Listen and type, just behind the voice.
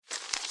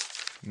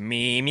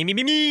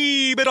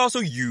Me, but also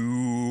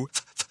you.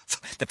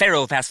 The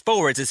Pharaoh fast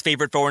forwards his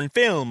favorite foreign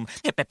film,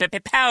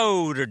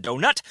 Powder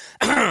Donut.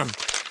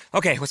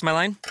 Okay, what's my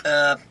line?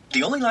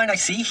 The only line I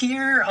see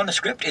here on the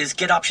script is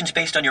get options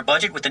based on your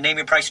budget with the Name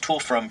Your Price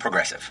tool from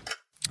Progressive.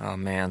 Oh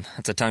man,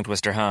 that's a tongue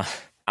twister, huh?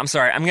 I'm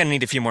sorry, I'm gonna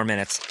need a few more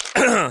minutes.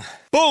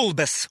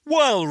 Bulbous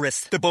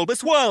Walrus, the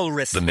Bulbous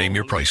Walrus. The Name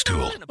Your Price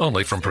tool,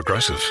 only from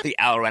Progressive. The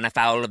owl ran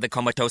afoul of the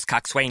comatose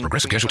coxswain.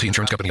 Progressive Casualty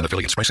Insurance Company and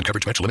affiliates. Price and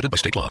coverage match limited by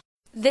state law.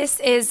 This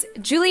is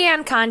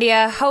Julianne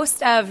Condia,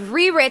 host of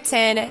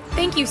Rewritten.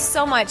 Thank you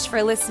so much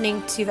for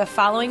listening to the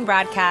following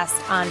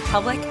broadcast on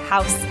Public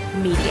House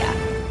Media.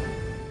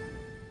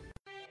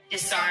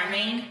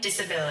 Disarming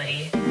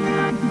Disability.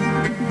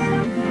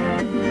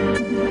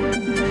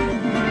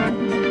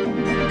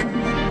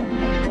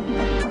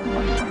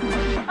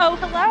 Oh,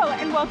 hello,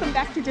 and welcome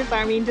back to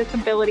Disarming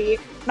Disability.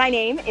 My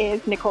name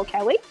is Nicole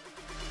Kelly.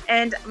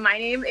 And my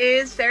name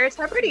is Sarah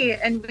Tebrity,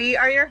 and we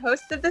are your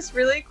hosts of this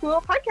really cool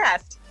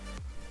podcast.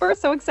 We're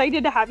so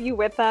excited to have you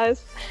with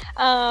us.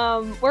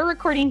 We're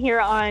recording here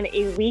on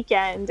a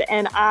weekend,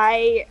 and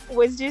I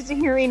was just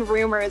hearing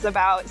rumors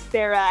about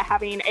Sarah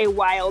having a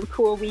wild,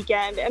 cool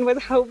weekend and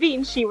was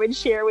hoping she would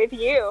share with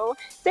you.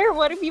 Sarah,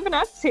 what have you been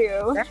up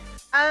to?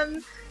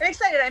 I'm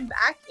excited. I'm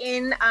back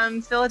in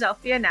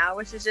Philadelphia now,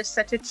 which is just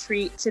such a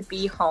treat to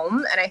be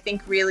home. And I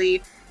think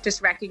really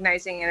just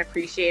recognizing and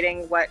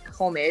appreciating what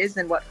home is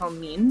and what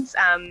home means.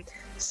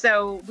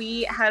 So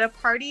we had a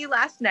party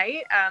last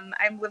night.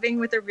 I'm living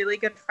with a really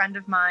good friend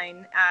of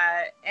mine,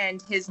 and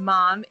his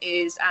mom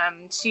is,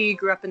 she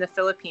grew up in the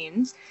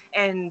Philippines,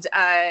 and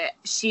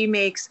she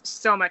makes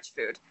so much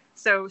food.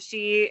 So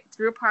she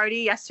threw a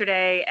party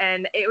yesterday,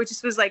 and it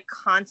just was like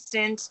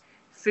constant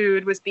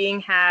food was being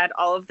had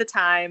all of the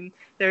time.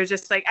 There was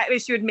just like,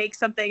 she would make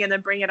something and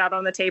then bring it out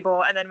on the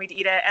table, and then we'd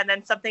eat it, and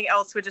then something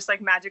else would just like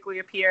magically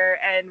appear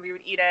and we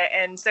would eat it.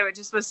 And so it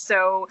just was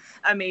so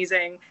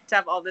amazing to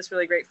have all this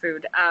really great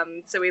food.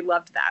 So we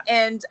loved that.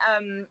 And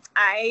I'm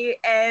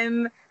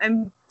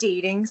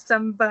dating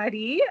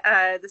somebody.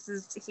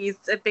 He's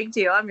a big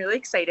deal. I'm really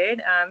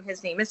excited.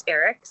 His name is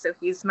Eric. So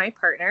he's my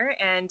partner,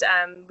 and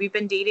we've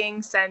been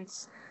dating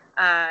since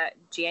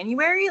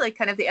January, like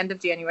kind of the end of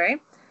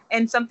January.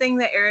 And something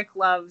that Eric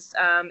loves,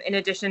 in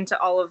addition to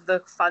all of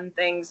the fun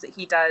things that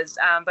he does,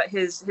 but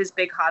his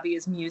big hobby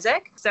is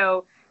music.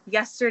 So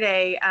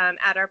yesterday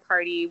at our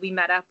party, we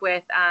met up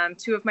with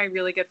two of my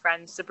really good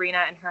friends,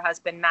 Sabrina and her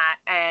husband, Matt.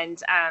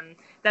 And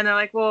then they're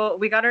like, well,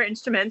 we got our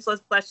instruments.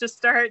 Let's just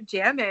start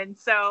jamming.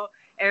 So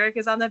Eric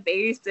is on the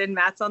bass and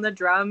Matt's on the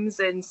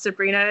drums, and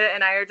Sabrina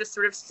and I are just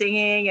sort of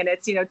singing, and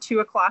it's,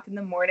 2:00 in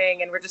the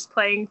morning, and we're just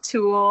playing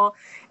Tool.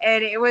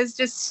 And it was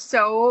just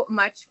so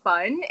much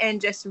fun,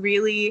 and just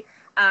really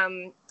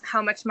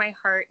how much my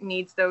heart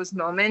needs those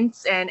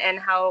moments, and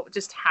how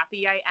just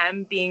happy I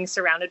am being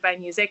surrounded by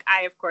music.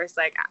 I, of course,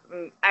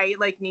 I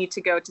need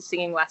to go to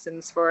singing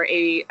lessons for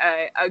a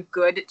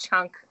good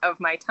chunk of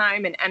my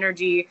time and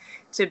energy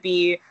to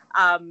be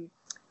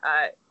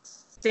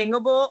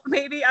singable,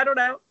 maybe, I don't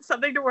know,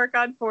 something to work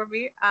on for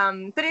me.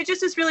 But it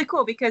just is really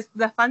cool, because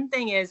the fun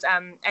thing is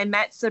I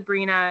met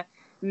Sabrina,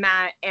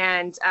 Matt,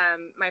 and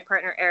my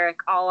partner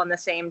Eric all on the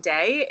same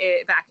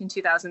day back in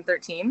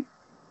 2013.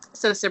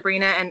 So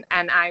Sabrina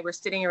and I were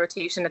sitting in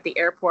rotation at the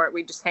airport.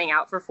 We just hang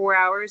out for 4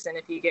 hours, and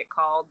if you get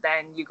called,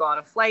 then you go on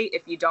a flight.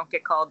 If you don't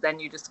get called, then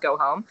you just go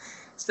home.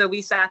 So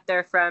we sat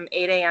there from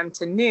 8 a.m.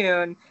 to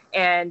noon,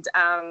 and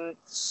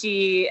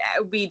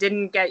we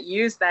didn't get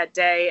used that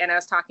day. And I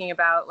was talking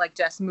about like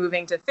just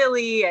moving to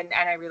Philly, and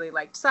I really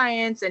liked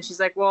science. And she's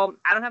like, well,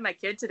 I don't have my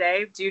kid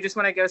today. Do you just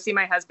want to go see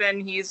my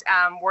husband? He's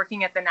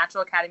working at the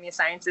Natural Academy of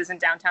Sciences in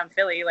downtown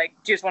Philly. Like,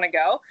 do you just want to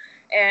go?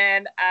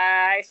 And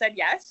I said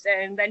yes.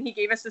 And then he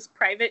gave us this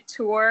private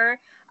tour,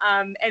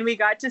 and we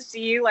got to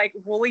see like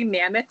woolly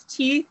mammoth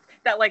teeth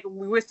that like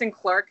Lewis and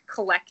Clark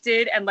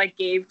collected and like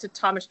gave to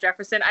Thomas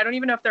Jefferson. I don't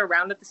even know if they're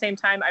around at the same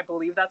time. I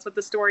believe that's what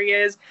the story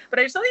is. But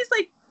I saw these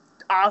like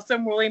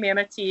awesome woolly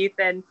mammoth teeth,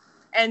 and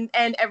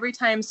every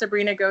time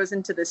Sabrina goes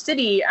into the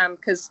city,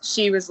 because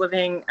she was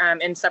living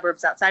in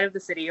suburbs outside of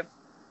the city,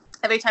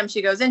 every time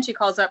she goes in, she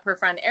calls up her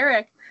friend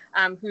Eric,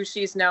 who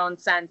she's known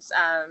since,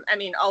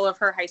 all of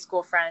her high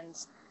school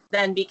friends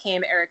then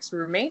became Eric's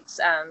roommates.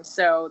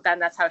 So then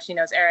that's how she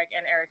knows Eric,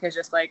 and Eric is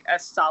just like a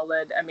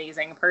solid,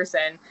 amazing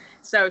person.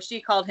 So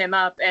she called him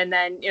up, and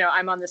then,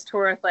 I'm on this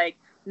tour with like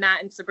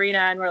Matt and Sabrina,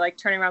 and we're like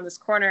turning around this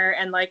corner,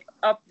 and like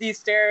up these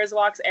stairs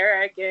walks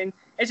Eric, and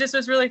it just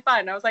was really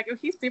fun. I was like, oh,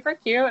 he's super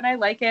cute, and I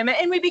like him.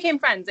 And we became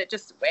friends.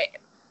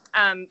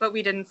 But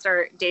we didn't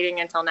start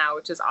dating until now,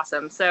 which is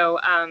awesome. So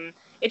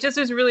it just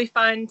was really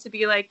fun to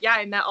be like, yeah,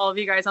 I met all of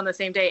you guys on the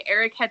same day.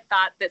 Eric had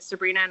thought that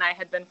Sabrina and I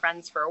had been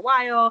friends for a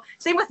while.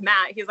 Same with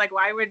Matt. He's like,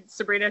 why would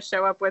Sabrina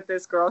show up with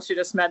this girl she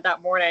just met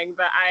that morning?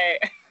 But I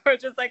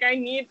was just like, I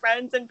need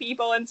friends and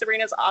people, and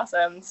Sabrina's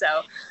awesome.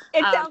 So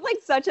it sounds like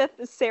such a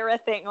Sarah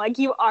thing. Like,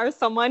 you are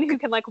someone who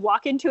can like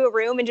walk into a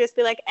room and just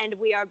be like, and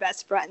we are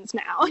best friends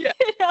now.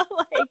 Yeah.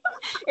 Like,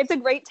 it's a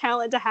great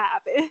talent to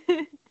have.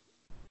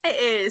 It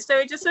is. So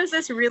it just was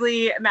this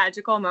really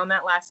magical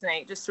moment last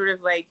night, just sort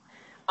of like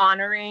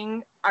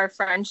honoring our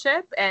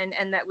friendship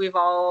and that we've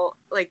all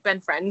like been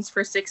friends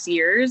for 6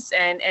 years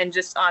and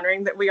just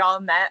honoring that we all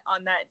met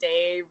on that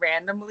day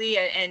randomly.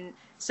 And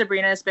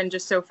Sabrina has been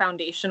just so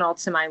foundational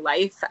to my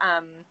life.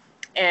 And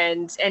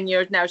you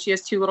know, now she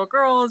has 2 little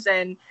girls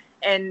and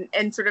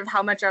sort of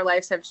how much our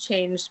lives have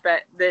changed,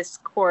 but this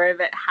core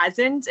of it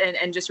hasn't,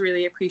 and just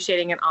really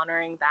appreciating and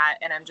honoring that.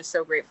 And I'm just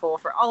so grateful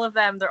for all of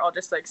them. They're all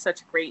just like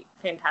such great,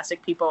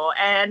 fantastic people.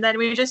 And then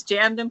we just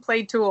jammed and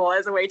played Tool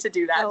as a way to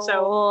do that. I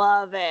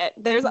love it.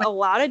 There's a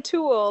lot of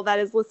Tool that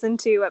is listened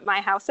to at my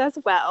house as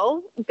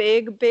well.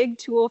 Big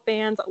Tool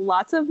fans,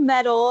 lots of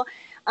metal.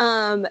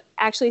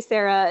 Actually,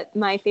 Sarah,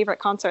 my favorite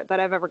concert that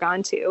I've ever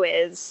gone to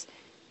is,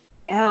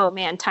 oh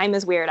man, Time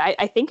is Weird.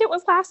 I think it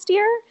was last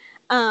year.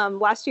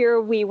 Last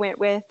year we went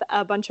with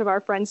a bunch of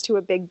our friends to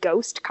a big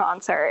Ghost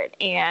concert.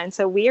 And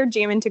so we are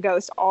jamming to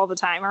Ghost all the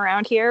time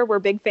around here. We're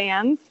big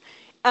fans.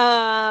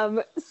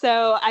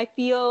 So I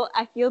feel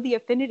the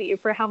affinity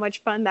for how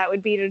much fun that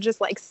would be to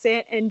just like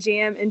sit and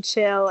jam and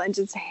chill and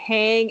just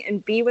hang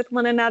and be with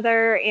one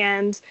another.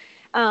 And,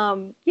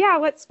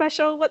 what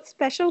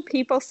special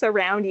people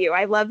surround you.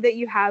 I love that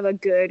you have a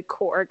good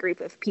core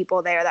group of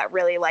people there that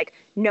really like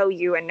know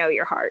you and know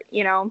your heart.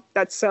 You know,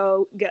 that's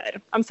so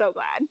good. I'm so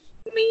glad.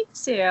 Me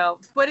too.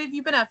 What have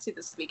you been up to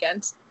this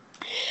weekend?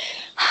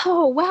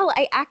 Oh, well,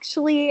 I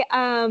actually,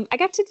 I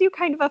got to do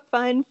kind of a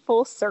fun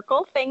full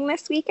circle thing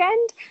this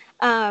weekend.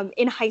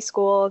 In high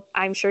school,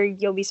 I'm sure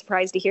you'll be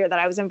surprised to hear that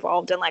I was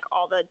involved in like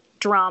all the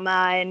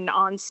drama and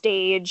on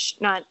stage,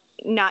 not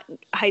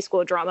high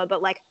school drama,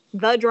 but like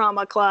the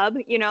drama club,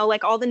 you know,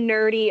 like all the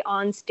nerdy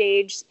on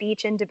stage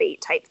speech and debate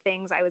type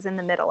things I was in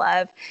the middle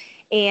of.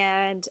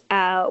 And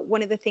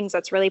one of the things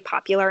that's really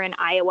popular in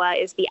Iowa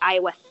is the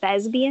Iowa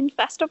Thespian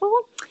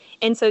Festival.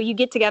 And so you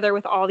get together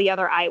with all the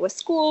other Iowa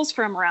schools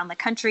from around the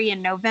country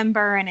in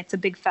November, and it's a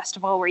big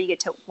festival where you get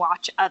to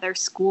watch other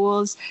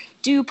schools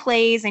do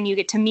plays, and you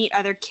get to meet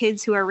other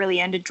kids who are really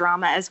into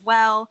drama as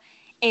well.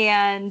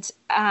 And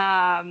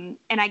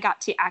I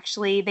got to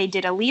they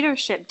did a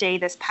leadership day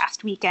this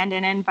past weekend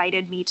and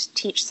invited me to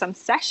teach some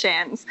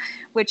sessions,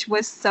 which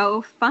was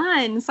so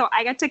fun. So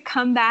I got to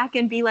come back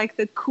and be like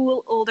the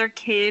cool older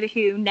kid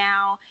who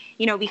now,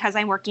 you know, because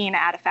I'm working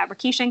at a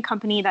fabrication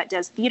company that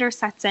does theater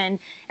sets and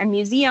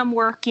museum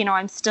work, you know,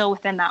 I'm still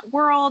within that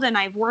world. And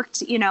I've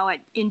worked, you know,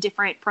 in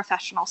different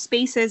professional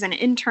spaces and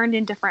interned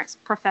in different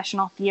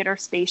professional theater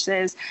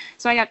spaces.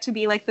 So I got to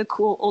be like the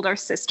cool older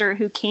sister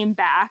who came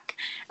back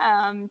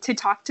to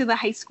talk to the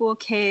high school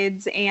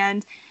kids,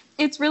 and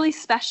it's really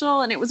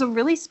special. And it was a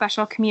really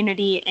special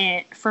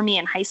community for me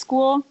in high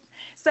school.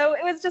 So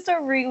it was just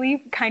a really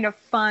kind of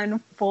fun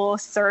full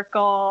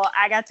circle.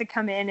 I got to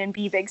come in and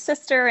be big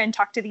sister and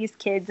talk to these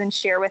kids and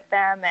share with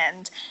them.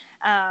 And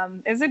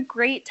it was a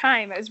great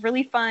time. It was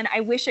really fun.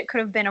 I wish it could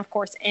have been, of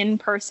course, in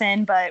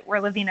person, but we're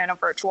living in a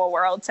virtual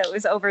world. So it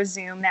was over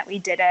Zoom that we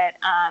did it.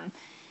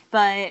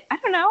 But I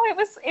don't know,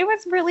 it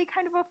was really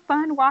kind of a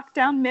fun walk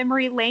down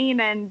memory lane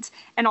and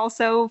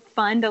also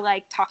fun to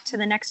like talk to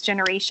the next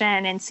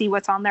generation and see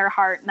what's on their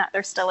heart and that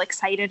they're still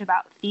excited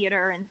about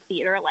theater and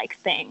theater-like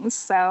things.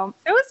 So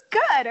it was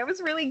good. It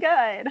was really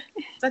good.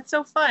 That's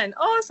so fun.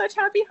 Oh, such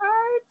happy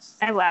hearts.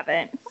 I love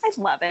it. I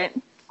love it.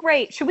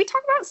 Great. Should we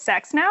talk about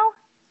sex now?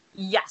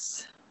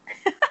 Yes.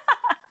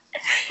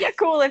 Yeah,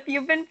 cool. If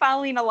you've been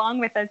following along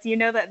with us, you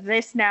know that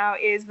this now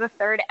is the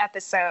 3rd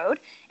episode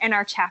in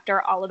our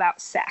chapter all about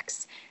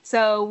sex.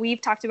 So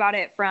we've talked about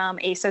it from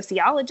a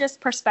sociologist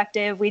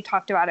perspective. We've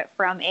talked about it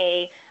from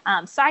a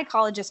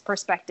psychologist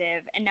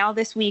perspective. And now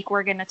this week,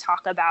 we're going to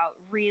talk about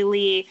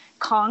really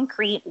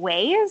concrete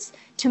ways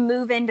to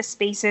move into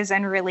spaces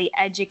and really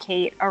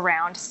educate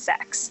around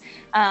sex.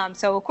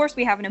 So, of course,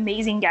 we have an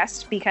amazing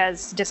guest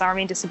because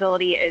Disarming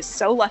Disability is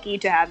so lucky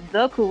to have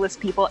the coolest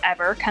people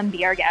ever come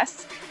be our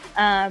guests.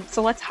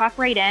 So let's hop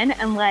right in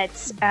and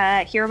let's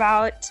hear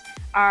about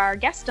our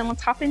guest and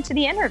let's hop into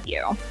the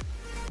interview.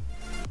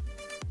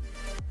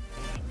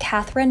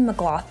 Catherine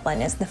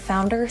McLaughlin is the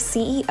founder,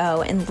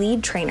 CEO, and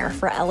lead trainer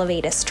for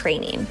Elevatus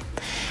Training.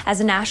 As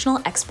a national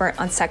expert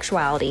on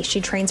sexuality, she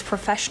trains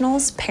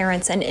professionals,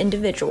 parents, and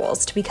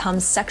individuals to become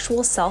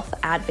sexual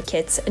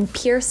self-advocates and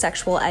peer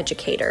sexual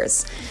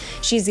educators.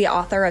 She's the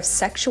author of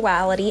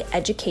Sexuality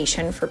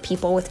Education for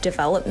People with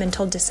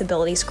Developmental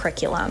Disabilities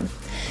curriculum.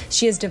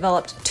 She has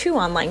developed 2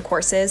 online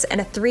courses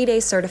and a 3-day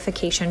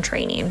certification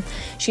training.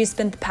 She has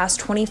spent the past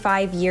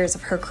 25 years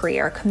of her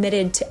career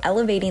committed to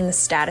elevating the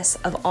status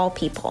of all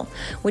people,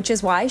 which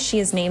is why she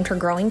has named her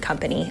growing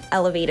company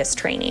Elevatus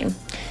Training.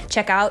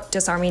 Check out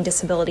Disarming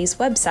Disability's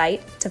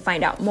website to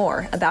find out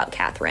more about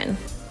Catherine.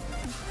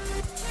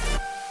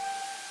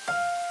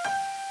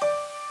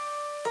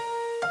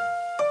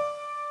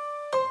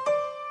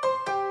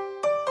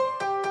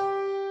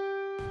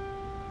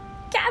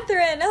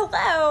 Catherine,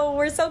 hello.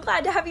 We're so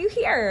glad to have you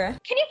here.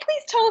 Can you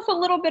please tell us a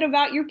little bit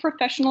about your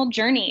professional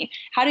journey?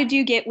 How did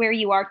you get where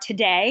you are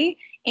today?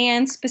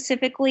 And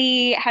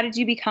specifically, how did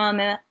you become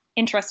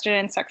interested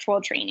in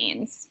sexual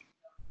trainings?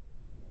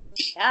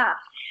 Yeah.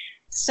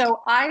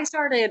 So I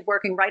started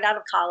working right out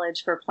of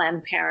college for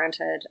Planned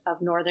Parenthood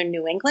of Northern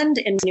New England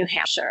in New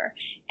Hampshire.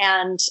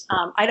 And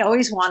I'd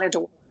always wanted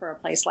to work for a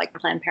place like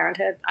Planned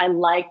Parenthood. I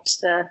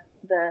liked the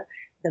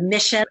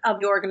mission of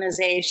the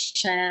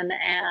organization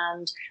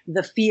and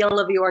the feel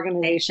of the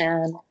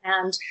organization.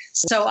 And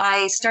so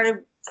I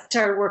started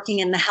working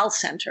in the health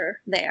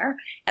center there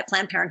at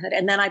Planned Parenthood.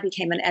 And then I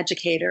became an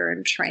educator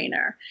and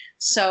trainer.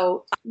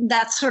 So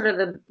that's sort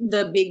of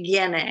the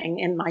beginning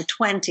in my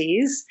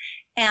 20s.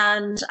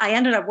 And I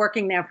ended up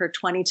working there for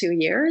 22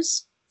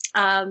 years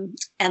and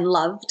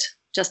loved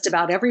just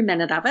about every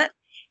minute of it.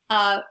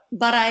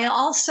 But I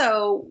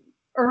also,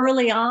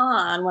 early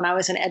on, when I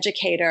was an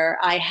educator,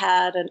 I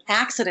had an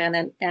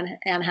accident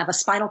and have a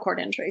spinal cord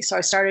injury. So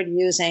I started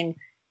using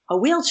a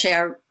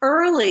wheelchair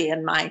early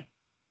in my,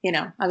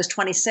 I was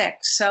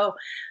 26. So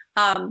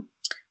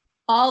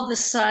all of a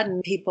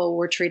sudden, people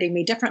were treating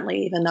me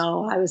differently, even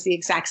though I was the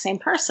exact same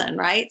person,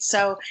 right?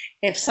 So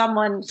if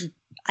someone,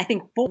 I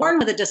think, born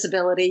with a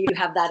disability, you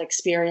have that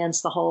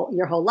experience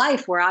your whole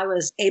life, where I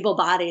was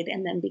able-bodied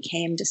and then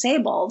became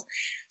disabled.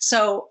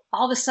 So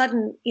all of a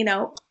sudden,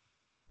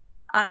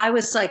 I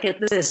was like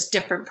this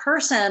different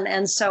person.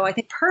 And so I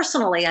think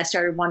personally, I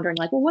started wondering,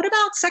 like, well, what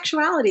about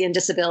sexuality and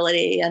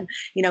disability? And,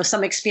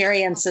 some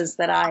experiences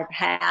that I've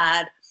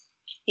had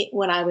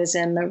when I was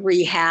in the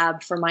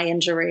rehab for my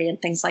injury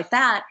and things like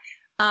that.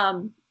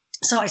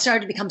 So I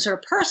started to become sort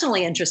of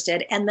personally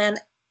interested. And then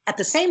at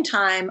the same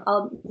time,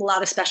 a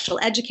lot of special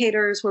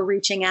educators were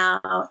reaching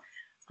out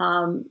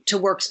to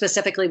work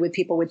specifically with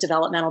people with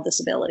developmental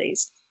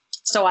disabilities.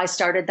 So I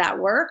started that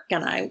work,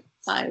 and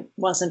I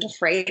wasn't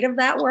afraid of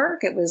that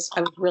work. I was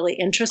really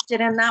interested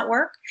in that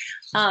work.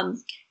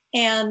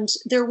 And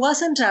there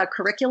wasn't a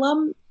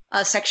curriculum,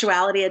 a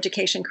sexuality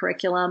education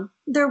curriculum.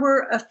 There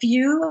were a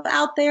few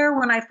out there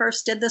when I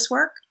first did this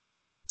work,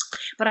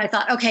 but I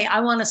thought, okay,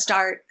 I want to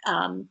start,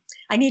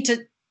 I need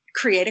to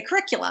create a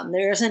curriculum.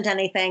 There isn't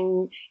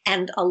anything,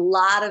 and a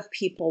lot of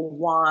people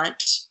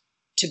want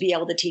to be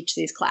able to teach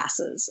these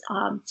classes.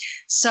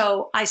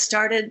 So I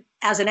started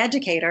as an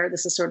educator.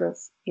 This is sort of,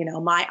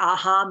 my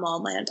aha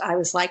moment. I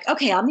was like,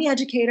 okay, I'm the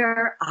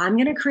educator. I'm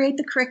going to create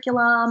the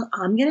curriculum.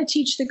 I'm going to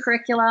teach the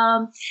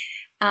curriculum.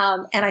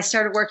 And I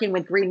started working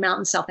with Green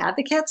Mountain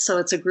Self-Advocates. So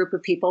it's a group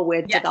of people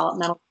with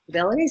developmental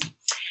disabilities.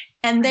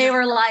 And they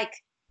were like,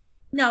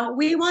 no,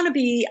 we want to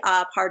be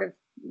part of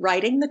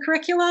writing the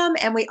curriculum.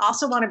 And we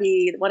also want to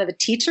be one of the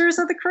teachers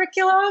of the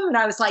curriculum. And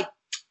I was like,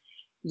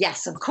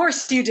 yes, of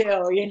course you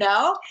do,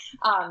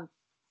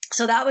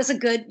 So that was a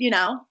good,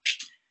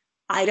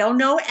 I don't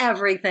know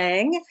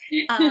everything.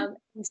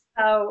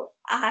 So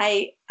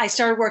I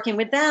started working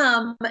with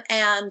them,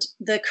 and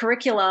the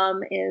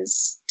curriculum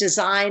is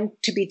designed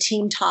to be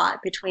team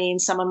taught between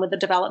someone with a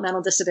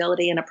developmental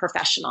disability and a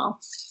professional.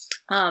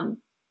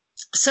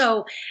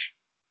 So,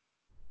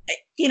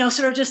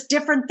 sort of just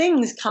different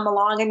things come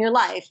along in your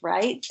life,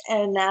 right?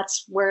 And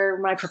that's where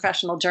my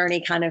professional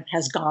journey kind of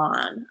has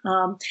gone.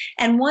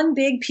 And one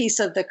big piece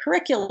of the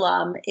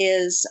curriculum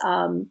is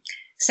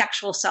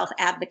sexual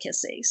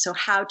self-advocacy. So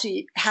how do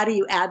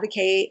you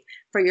advocate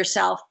for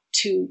yourself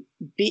to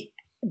be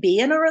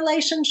in a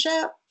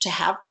relationship, to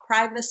have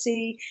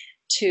privacy,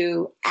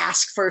 to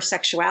ask for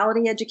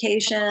sexuality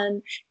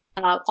education,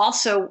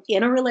 also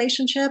in a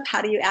relationship,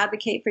 how do you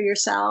advocate for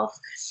yourself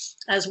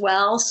as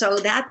well? So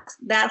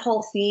that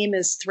whole theme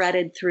is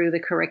threaded through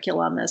the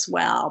curriculum as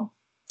well.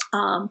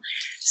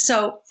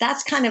 So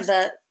that's kind of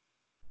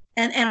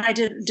and I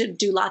did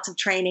do lots of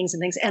trainings and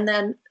things. And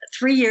then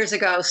 3 years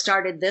ago,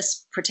 started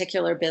this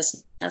particular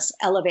business,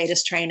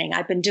 Elevatus Training.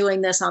 I've been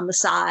doing this on the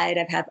side.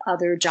 I've had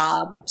other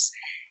jobs,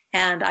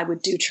 and I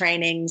would do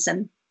trainings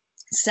and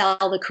sell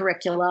the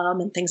curriculum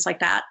and things like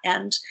that.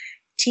 And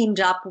teamed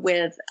up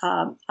with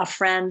a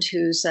friend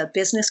who's a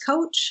business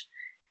coach.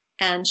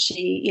 And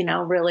she,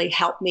 really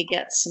helped me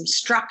get some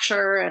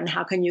structure and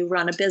how can you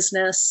run a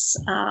business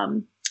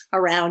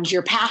around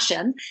your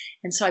passion.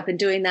 And so I've been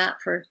doing that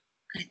for,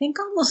 I think,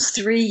 almost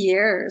 3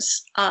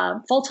 years,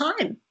 full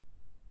time.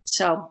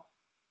 So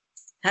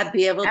I've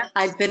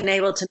been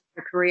able to make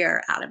a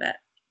career out of it.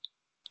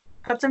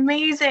 That's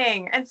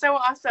amazing and so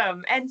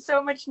awesome and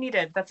so much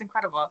needed. That's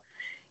incredible.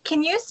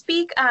 Can you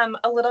speak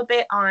a little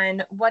bit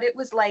on what it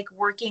was like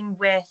working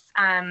with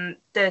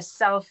the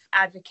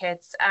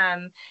self-advocates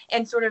and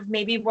sort of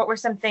maybe what were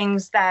some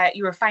things that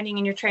you were finding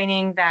in your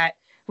training that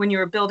when you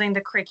were building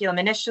the curriculum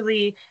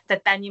initially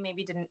that then you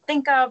maybe didn't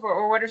think of,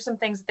 or what are some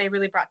things that they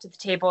really brought to the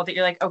table that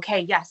you're like, okay,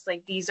 yes,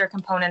 like these are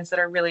components that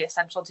are really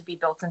essential to be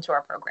built into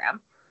our program?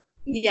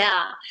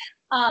 Yeah.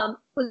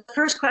 The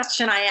first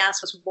question I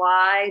asked was,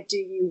 why do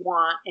you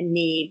want and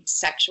need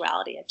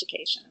sexuality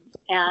education?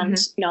 And,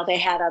 they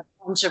had a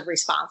bunch of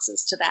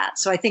responses to that.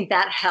 So I think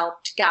that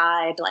helped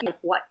guide like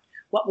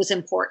what was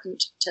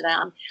important to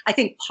them. I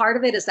think part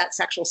of it is that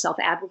sexual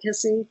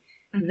self-advocacy,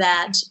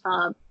 that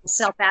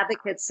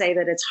self-advocates say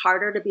that it's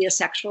harder to be a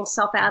sexual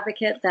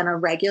self-advocate than a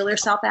regular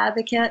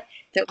self-advocate,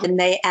 that when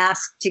they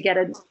ask to get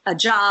a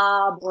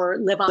job or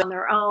live on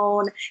their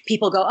own,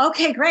 people go,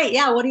 okay, great.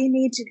 Yeah. What do you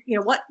need to,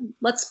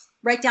 let's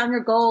write down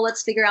your goal.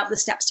 Let's figure out the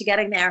steps to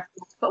getting there.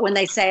 But when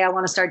they say, I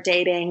want to start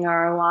dating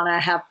or I want to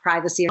have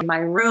privacy in my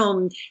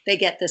room, they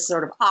get this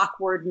sort of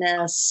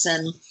awkwardness.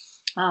 And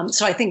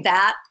so I think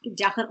that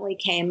definitely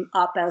came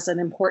up as an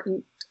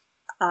important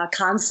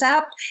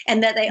concept,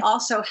 and that they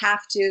also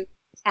have to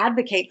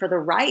advocate for the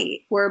right,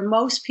 where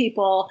most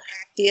people,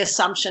 the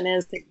assumption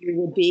is that you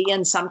would be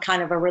in some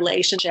kind of a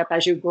relationship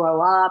as you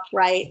grow up,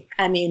 right?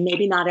 I mean,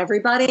 maybe not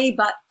everybody,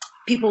 but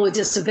people with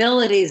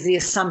disabilities, the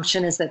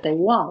assumption is that they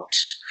won't.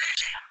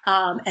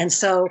 And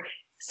so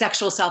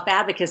sexual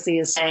self-advocacy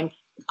is saying,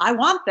 I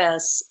want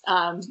this.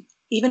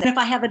 Even if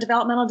I have a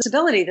developmental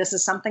disability, this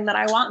is something that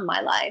I want in my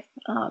life.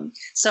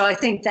 So I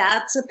think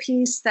that's a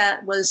piece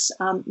that was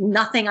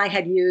nothing I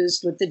had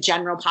used with the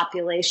general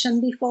population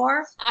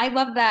before. I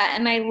love that.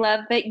 And I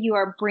love that you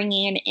are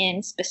bringing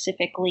in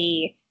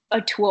specifically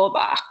a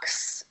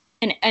toolbox,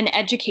 an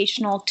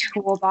educational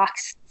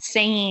toolbox,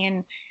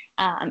 saying,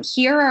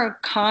 here are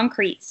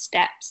concrete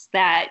steps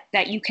that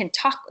we can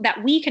talk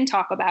about,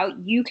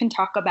 you can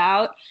talk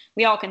about,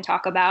 we all can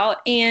talk about,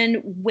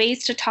 and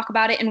ways to talk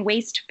about it and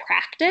ways to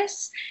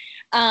practice.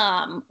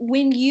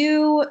 When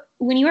you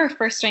are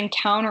first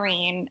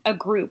encountering a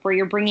group where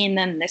you're bringing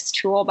them this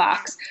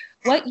toolbox,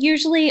 what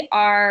usually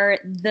are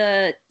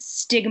the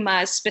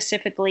stigmas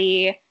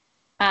specifically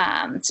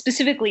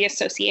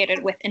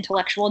associated with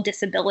intellectual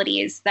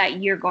disabilities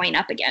that you're going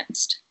up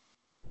against?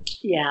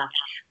 Yeah.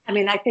 I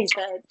mean, I think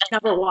that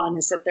number one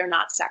is that they're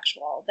not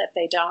sexual, that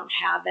they don't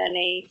have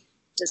any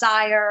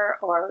desire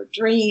or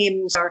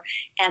dreams,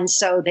 and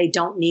so they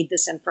don't need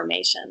this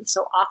information.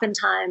 So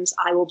oftentimes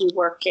I will be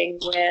working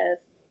with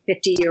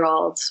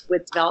 50-year-olds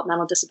with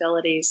developmental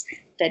disabilities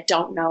that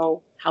don't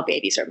know how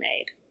babies are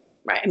made,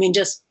 right? I mean,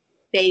 just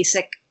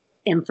basic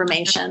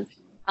information.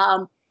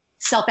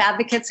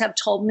 Self-advocates have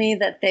told me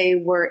that they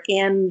were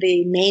in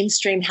the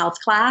mainstream health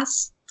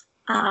class,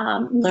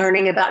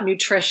 learning about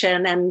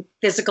nutrition and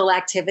physical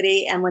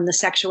activity. And when the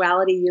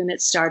sexuality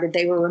unit started,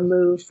 they were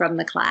removed from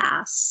the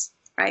class,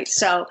 right?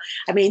 So,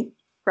 I mean,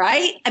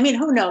 right? I mean,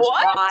 who knows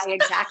why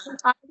exactly?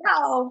 I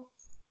know.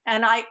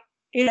 And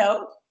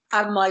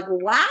I'm like,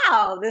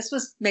 wow, this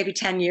was maybe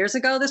 10 years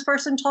ago. This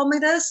person told me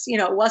this.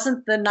 It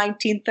wasn't the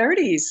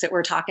 1930s that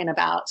we're talking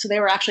about. So they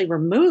were actually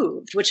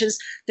removed, which is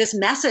this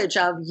message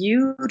of,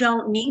 you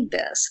don't need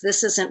this.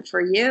 This isn't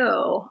for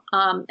you.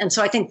 And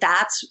so I think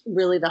that's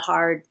really the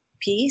hard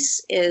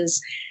piece, is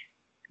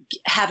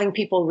having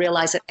people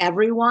realize that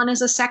everyone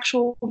is a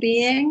sexual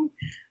being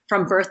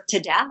from birth to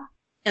death.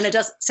 And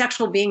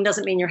sexual being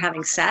doesn't mean you're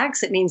having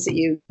sex. It means that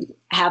you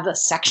have a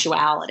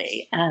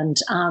sexuality. And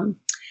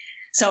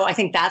so I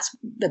think that's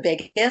the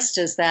biggest,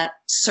 is that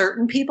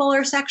certain people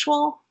are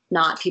sexual,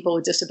 not people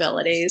with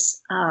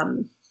disabilities.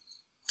 And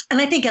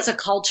I think as a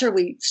culture,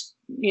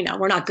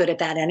 we're not good at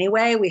that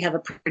anyway. We have a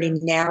pretty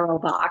narrow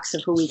box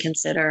of who we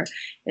consider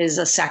is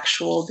a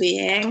sexual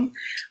being.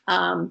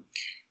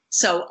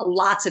 So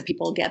lots of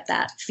people get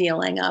that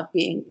feeling of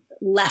being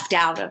left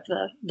out of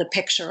the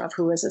picture of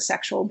who is a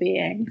sexual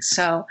being.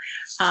 So,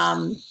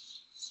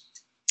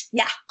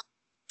 yeah.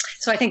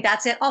 So I think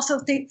that's it. Also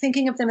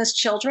thinking of them as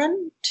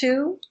children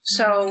too.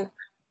 So,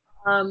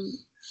 and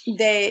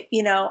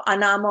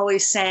I'm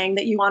always saying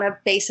that you want to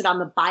base it on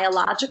the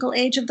biological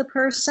age of the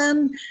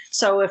person.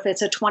 So if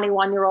it's a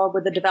 21-year-old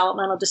with a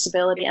developmental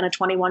disability and a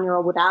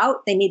 21-year-old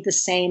without, they need the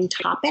same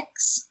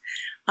topics.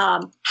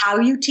 How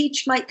you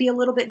teach might be a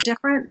little bit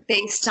different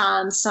based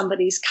on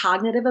somebody's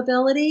cognitive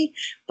ability,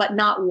 but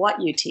not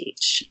what you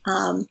teach,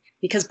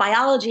 because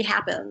biology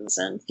happens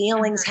and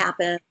feelings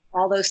happen,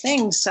 all those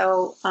things.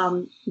 So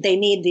they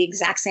need the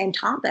exact same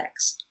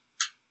topics.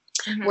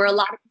 Mm-hmm. Where a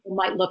lot of people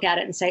might look at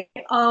it and say,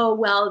 oh,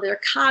 well, their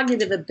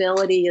cognitive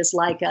ability is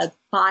like a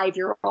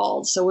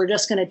 5-year-old. So we're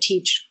just going to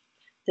teach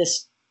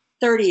this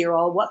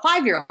 30-year-old what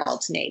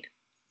 5-year-olds need,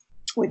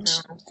 which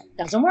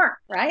doesn't work,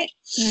 right?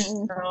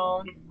 Mm-hmm.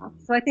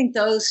 So I think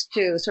those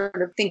two,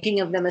 sort of thinking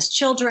of them as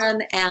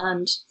children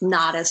and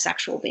not as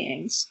sexual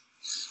beings.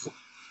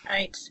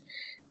 Right.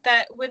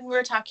 That when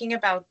we're talking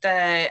about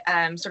the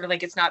sort of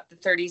like it's not the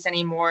 30s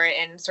anymore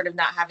and sort of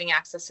not having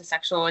access to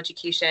sexual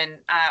education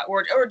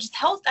or just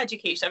health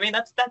education. I mean,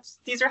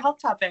 these are health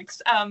topics.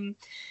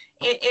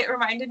 It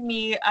reminded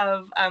me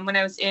of when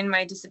I was in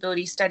my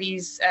disability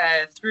studies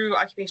through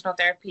occupational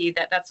therapy,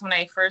 that's when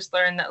I first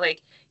learned that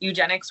like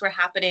eugenics were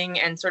happening,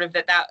 and sort of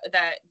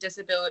that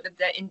disability,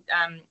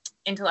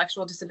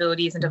 intellectual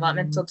disabilities and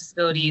developmental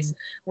disabilities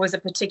was a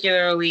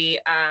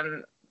particularly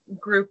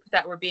group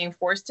that were being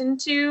forced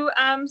into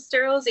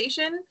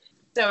sterilization.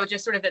 So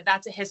just sort of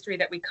that's a history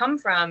that we come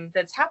from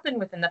that's happened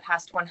within the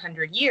past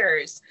 100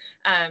 years,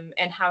 and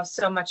how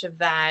so much of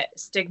that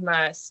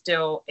stigma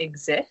still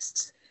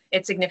exists.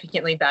 It's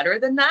significantly better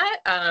than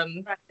that,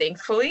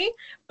 thankfully,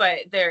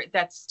 but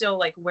that's still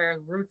like where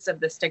roots of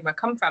the stigma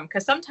come from.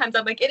 Because sometimes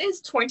I'm like, it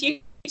is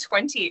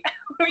 2020.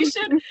 We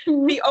should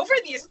be over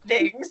these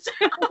things.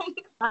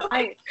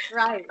 Right.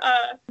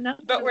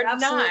 But we're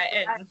not.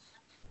 And,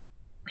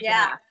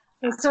 yeah.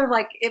 It's sort of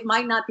like, it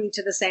might not be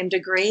to the same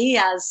degree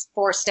as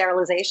forced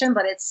sterilization,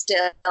 but it's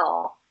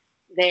still,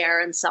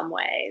 there in some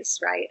ways,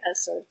 right?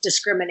 As sort of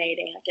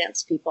discriminating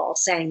against people,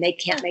 saying they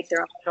can't make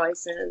their own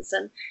choices.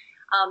 And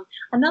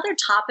another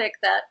topic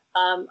that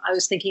I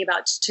was thinking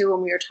about too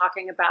when we were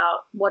talking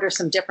about what are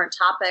some different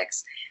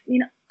topics,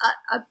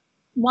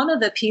 one of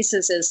the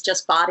pieces is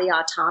just body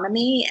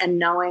autonomy and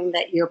knowing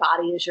that your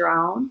body is your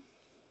own,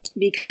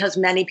 because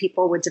many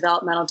people with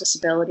developmental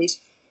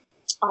disabilities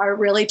are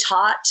really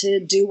taught to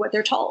do what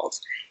they're told.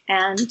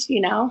 And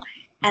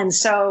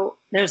so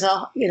there's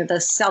the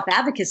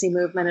self-advocacy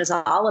movement is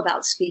all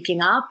about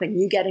speaking up and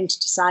you getting to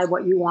decide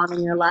what you want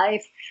in your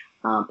life.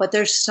 But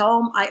there's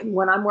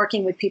when I'm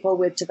working with people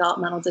with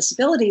developmental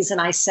disabilities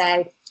and I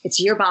say, it's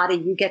your body,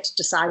 you get to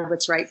decide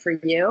what's right for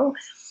you.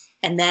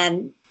 And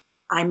then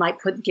I might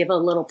give a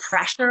little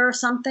pressure or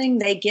something.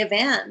 They give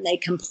in, they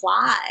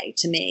comply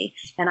to me.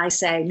 And I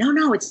say,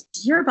 no, it's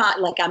your body.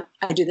 Like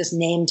I do this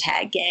name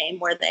tag game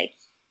where they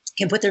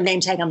can put their name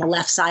tag on the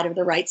left side or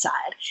the right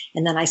side.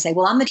 And then I say,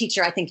 well, I'm the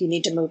teacher. I think you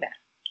need to move it.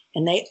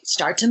 And they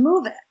start to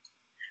move it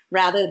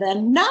rather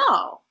than,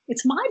 no,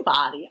 it's my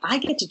body. I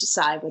get to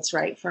decide what's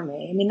right for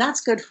me. I mean,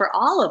 that's good for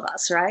all of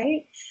us,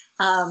 right?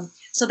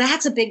 So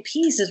that's a big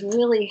piece, is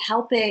really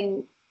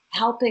helping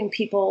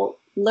people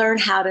learn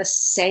how to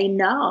say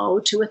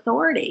no to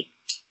authority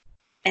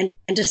and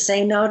to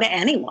say no to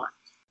anyone.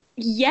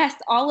 Yes,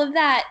 all of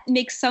that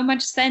makes so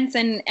much sense.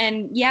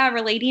 And yeah,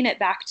 relating it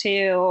back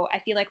to, I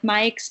feel like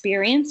my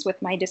experience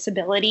with my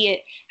disability,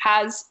 it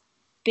has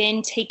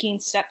been taking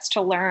steps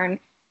to learn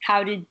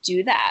how to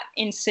do that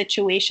in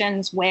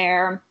situations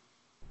where,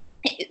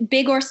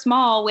 big or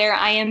small, where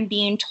I am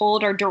being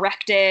told or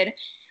directed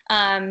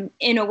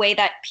in a way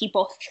that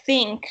people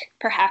think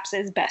perhaps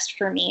is best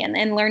for me.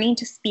 And learning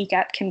to speak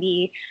up can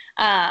be,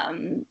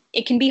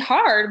 it can be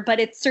hard, but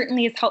it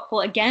certainly is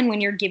helpful, again,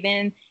 when you're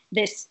given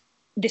this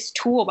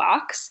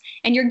toolbox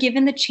and you're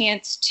given the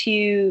chance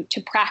to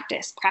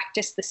practice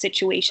the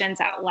situations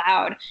out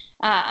loud.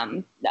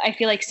 I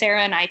feel like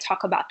Sarah and I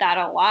talk about that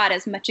a lot.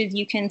 As much as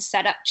you can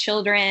set up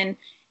children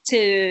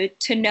to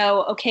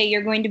know, okay,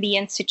 you're going to be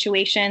in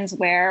situations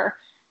where,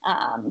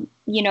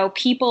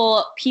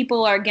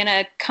 people are going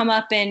to come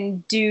up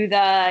and do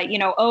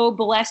the, oh,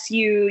 bless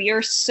you,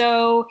 you're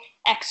so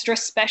extra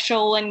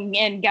special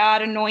and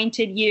God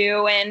anointed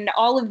you and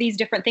all of these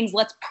different things.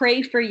 Let's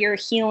pray for your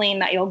healing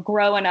that you'll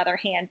grow another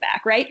hand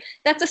back, right?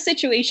 That's a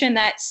situation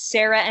that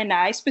Sarah and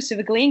I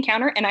specifically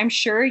encounter, and I'm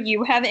sure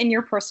you have in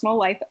your personal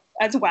life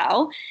as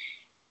well,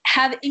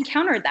 have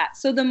encountered that.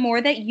 So the more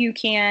that you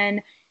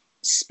can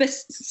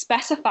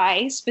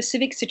specify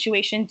specific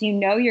situations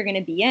you're going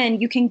to be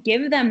in, you can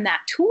give them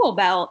that tool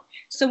belt.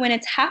 So when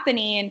it's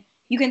happening,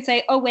 you can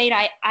say, oh, wait,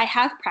 I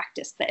have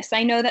practiced this.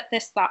 I know that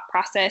this thought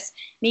process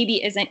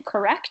maybe isn't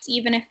correct,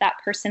 even if that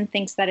person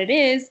thinks that it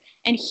is.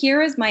 And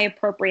here is my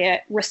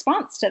appropriate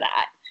response to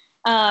that,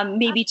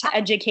 maybe to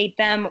educate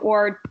them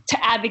or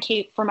to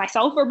advocate for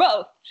myself or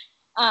both.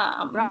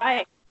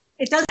 Right.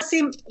 It does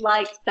seem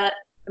like that.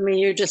 I mean,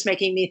 you're just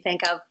making me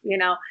think of,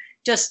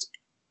 just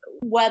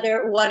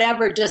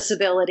whatever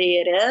disability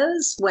it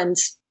is,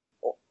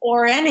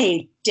 or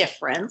any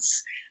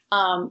difference,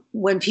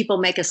 when people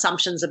make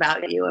assumptions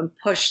about you and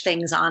push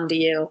things onto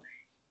you,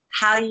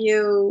 how do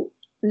you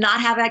not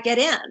have that get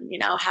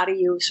in? How do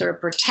you sort of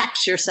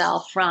protect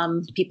yourself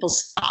from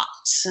people's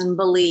thoughts and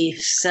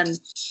beliefs? And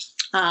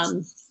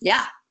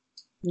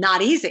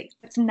not easy.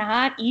 It's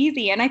not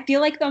easy. And I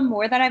feel like the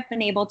more that I've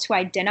been able to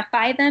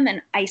identify them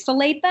and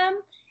isolate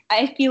them,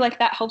 I feel like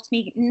that helps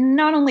me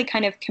not only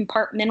kind of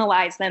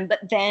compartmentalize them, but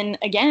then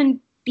again,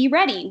 be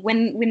ready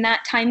when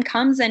that time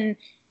comes. And,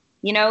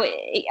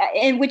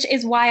 which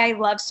is why I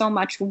love so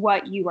much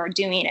what you are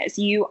doing, is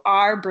you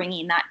are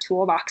bringing that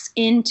toolbox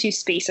into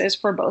spaces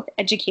for both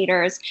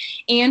educators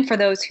and for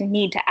those who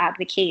need to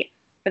advocate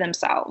for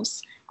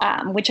themselves,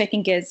 which I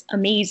think is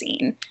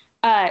amazing.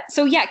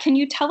 Can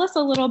you tell us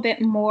a little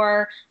bit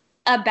more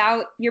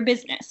about your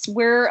business?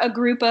 Sarah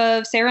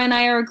and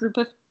I are a group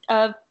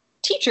of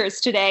teachers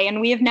today, and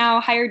we have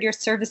now hired your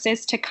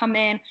services to come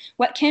in.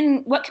 What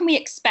can we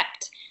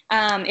expect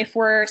if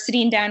we're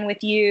sitting down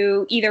with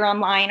you either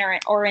online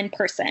or in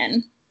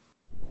person?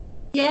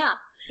 Yeah,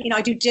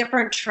 I do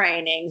different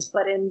trainings,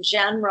 but in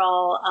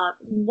general,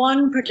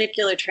 one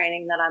particular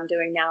training that I'm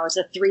doing now is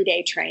a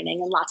 3-day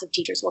training, and lots of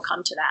teachers will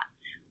come to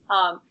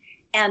that.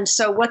 And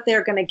so what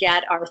they're going to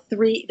get are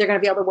they're going to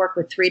be able to work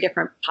with 3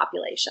 different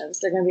populations.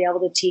 They're going to be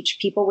able to teach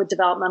people with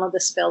developmental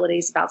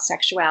disabilities about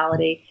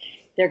sexuality.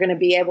 They're going to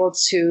be able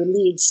to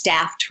lead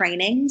staff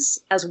trainings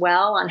as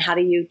well on how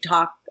do you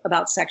talk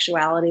about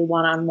sexuality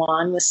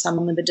one-on-one with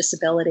someone with a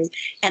disability.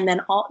 And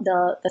then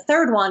the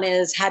third one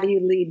is how do you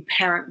lead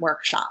parent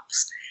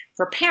workshops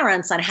for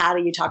parents on how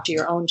do you talk to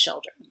your own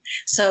children.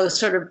 So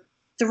sort of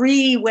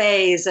 3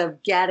 ways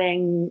of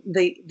getting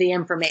the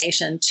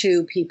information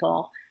to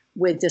people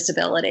with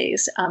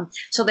disabilities.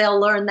 So they'll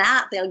learn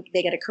that.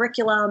 They get a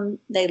curriculum.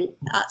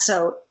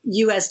 So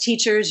you as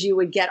teachers, you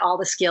would get all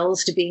the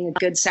skills to being a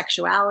good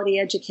sexuality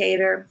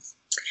educator.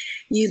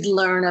 You'd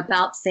learn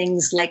about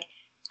things like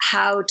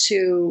how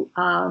to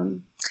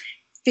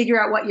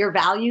figure out what your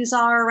values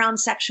are around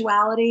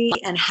sexuality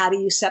and how do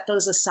you set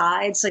those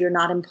aside so you're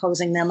not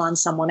imposing them on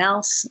someone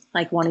else,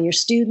 like one of your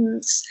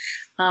students.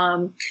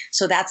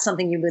 So that's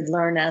something you would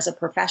learn as a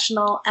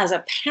professional. As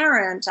a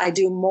parent, I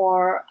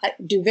do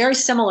very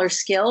similar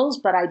skills,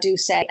 but I do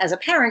say as a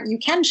parent, you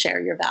can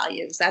share your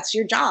values. That's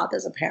your job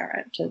as a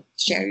parent, to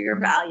share your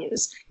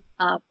values.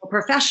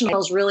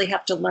 Professionals really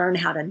have to learn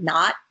how to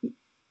not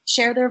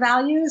share their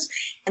values.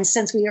 And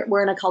since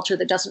we're in a culture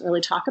that doesn't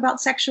really talk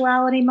about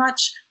sexuality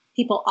much,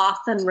 people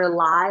often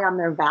rely on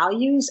their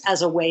values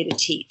as a way to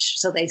teach.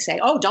 So they say,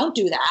 oh, don't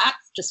do that,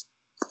 just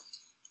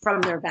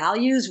from their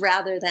values,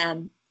 rather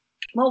than,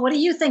 well, what do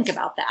you think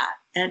about that?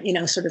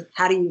 And, sort of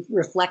how do you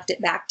reflect it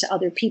back to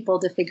other people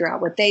to figure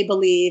out what they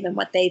believe and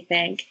what they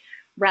think,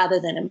 rather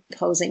than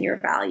imposing your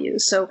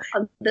values. So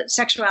the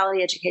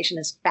sexuality education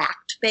is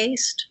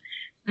fact-based,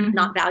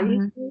 not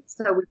value-based.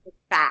 So we get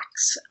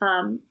facts.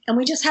 And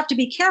we just have to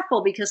be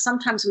careful because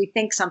sometimes we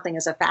think something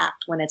is a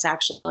fact when it's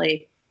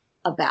actually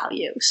a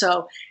value.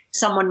 So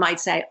someone might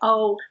say,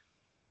 oh,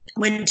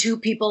 when two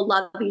people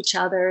love each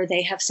other,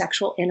 they have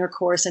sexual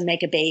intercourse and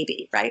make a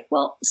baby, right?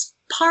 Well,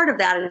 part of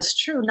that is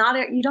true.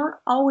 You don't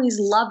always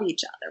love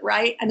each other,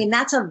 right? I mean,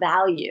 that's a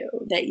value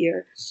that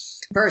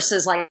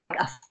versus like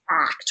a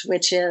fact,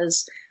 which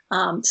is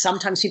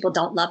sometimes people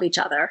don't love each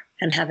other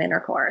and have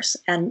intercourse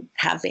and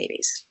have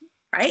babies,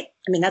 right?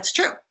 I mean, that's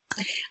true.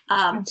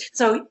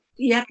 So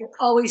you have to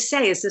always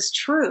say, is this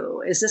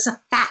true? Is this a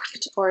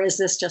fact? Or is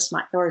this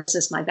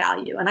my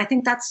value? And I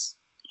think that's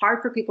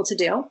hard for people to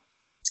do.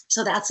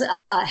 So that's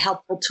a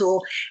helpful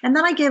tool. And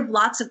then I give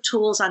lots of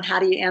tools on how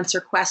do you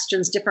answer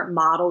questions, different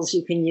models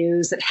you can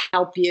use that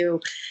help you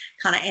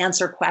kind of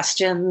answer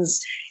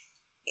questions,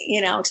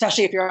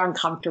 especially if you're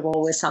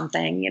uncomfortable with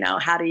something,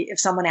 if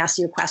someone asks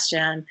you a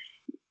question,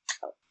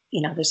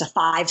 there's a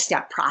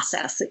 5-step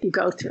process that you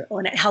go through,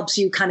 and it helps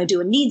you kind of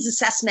do a needs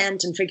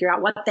assessment and figure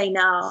out what they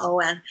know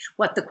and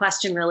what the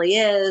question really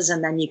is.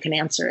 And then you can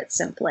answer it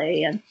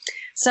simply. And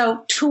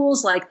so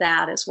tools like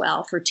that as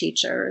well for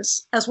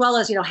teachers, as well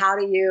as, how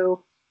do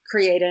you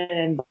create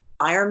an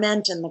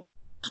environment in the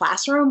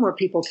classroom where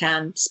people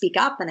can speak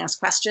up and ask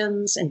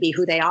questions and be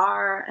who they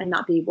are and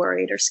not be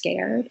worried or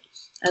scared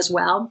as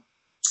well.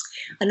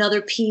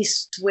 Another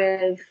piece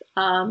with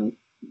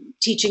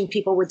teaching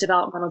people with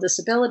developmental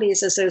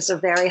disabilities is there's a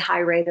very high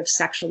rate of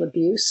sexual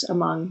abuse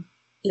among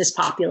this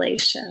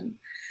population.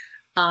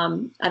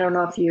 I don't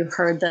know if you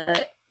heard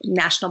the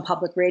National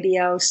Public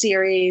Radio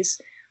series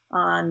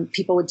on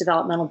people with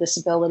developmental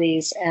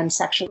disabilities and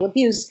sexual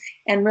abuse.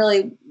 And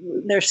really,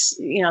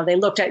 they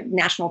looked at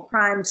national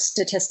crime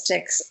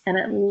statistics, and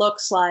it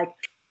looks like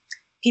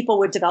people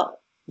with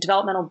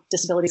developmental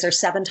disabilities are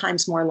 7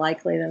 times more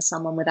likely than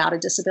someone without a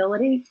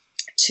disability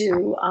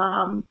to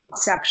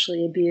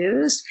sexually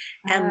abuse,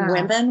 and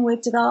women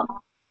with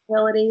developmental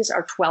disabilities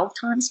are 12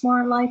 times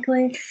more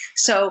likely.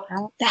 So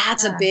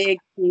that's a big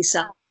piece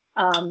of,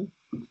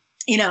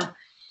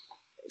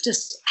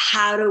 just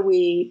how do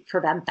we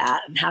prevent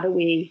that, and how do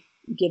we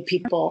give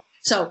people,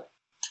 so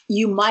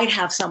you might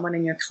have someone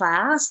in your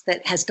class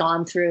that has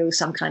gone through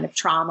some kind of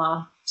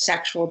trauma,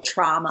 sexual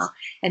trauma.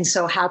 And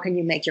so how can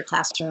you make your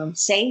classroom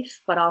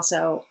safe, but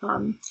also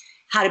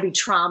how to be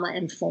trauma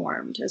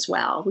informed as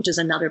well, which is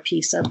another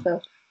piece of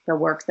the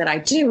work that I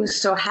do.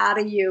 So how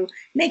do you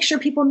make sure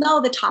people know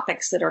the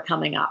topics that are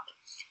coming up?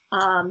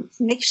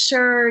 Make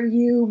sure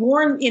you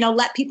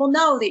let people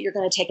know that you're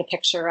going to take a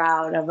picture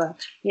out of a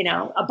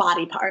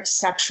body part,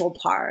 sexual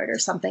part or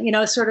something,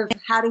 sort of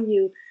how do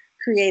you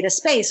create a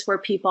space where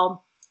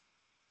people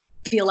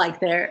feel like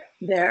they're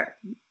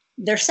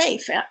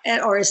safe,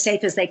 or as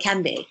safe as they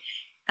can be,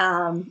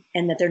 and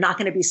that they're not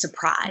going to be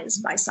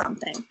surprised by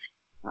something.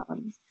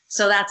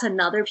 So that's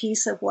another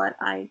piece of what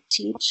I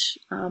teach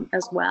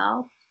as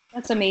well.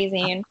 That's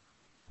amazing.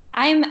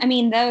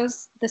 The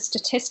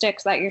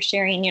statistics that you're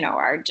sharing,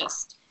 are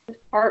just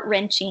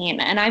heart-wrenching.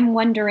 And I'm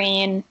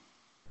wondering,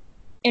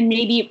 and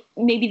maybe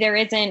there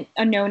isn't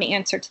a known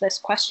answer to this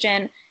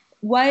question,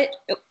 what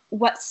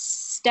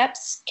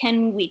steps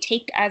can we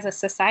take as a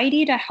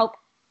society to help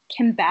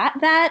combat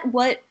that?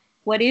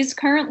 What is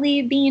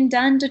currently being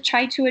done to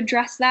try to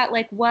address that?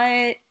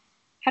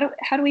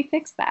 How do we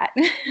fix that?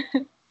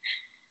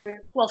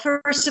 Well,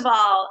 first of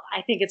all,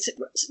 I think it's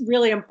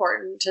really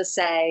important to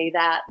say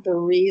that the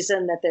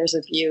reason that there's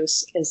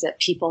abuse is that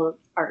people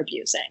are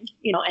abusing,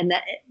 and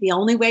that the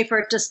only way for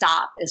it to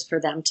stop is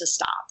for them to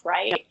stop,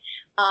 right?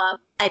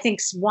 I think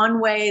one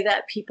way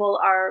that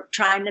people are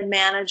trying to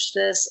manage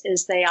this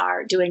is they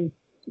are doing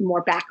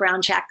more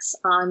background checks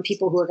on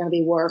people who are going to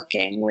be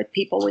working with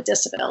people with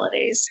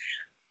disabilities.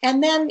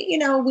 And then,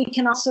 we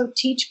can also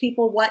teach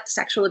people what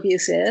sexual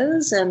abuse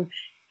is and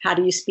how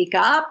do you speak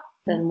up.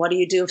 And what do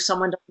you do if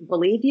someone doesn't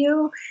believe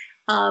you?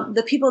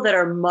 The people that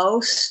are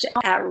most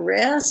at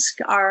risk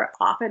are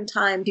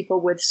oftentimes people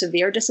with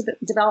severe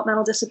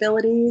developmental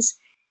disabilities,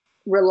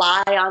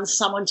 rely on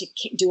someone to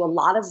do a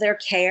lot of their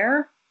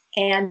care,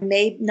 and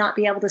may not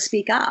be able to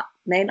speak up,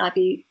 may not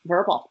be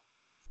verbal,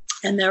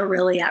 and they're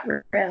really at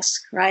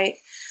risk, right?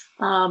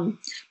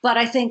 But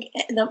I think,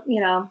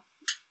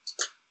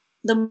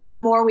 the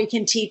more we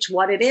can teach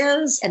what it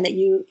is, and that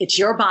it's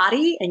your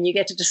body and you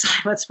get to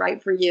decide what's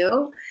right for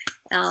you.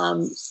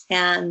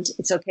 And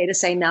it's okay to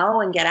say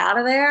no and get out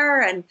of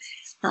there. And,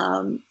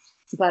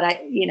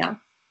 but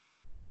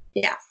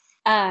yeah.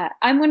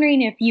 I'm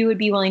wondering if you would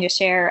be willing to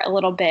share a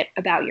little bit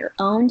about your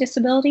own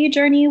disability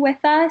journey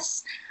with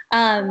us.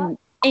 And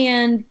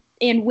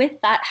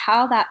with that,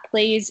 how that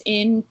plays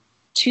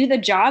into the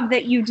job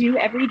that you do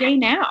every day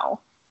now.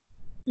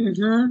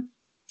 Mm-hmm.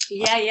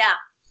 Yeah.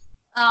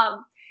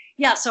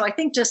 So I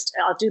think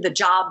I'll do the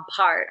job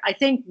part. I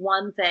think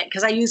one thing,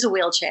 because I use a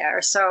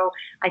wheelchair. So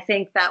I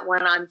think that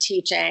when I'm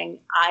teaching,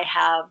 I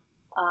have,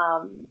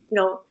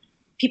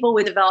 people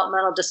with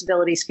developmental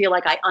disabilities feel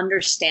like I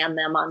understand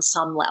them on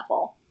some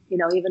level,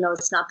 even though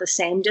it's not the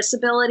same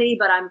disability,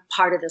 but I'm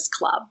part of this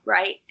club,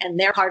 right? And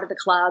they're part of the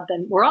club,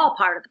 and we're all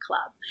part of the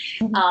club.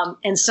 Mm-hmm.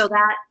 And so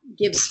that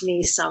gives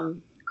me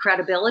some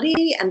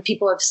credibility, and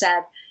people have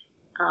said,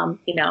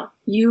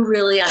 you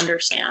really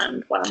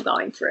understand what I'm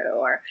going through,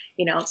 or,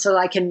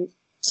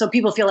 so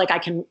people feel like I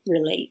can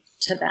relate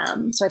to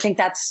them. So I think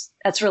that's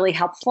really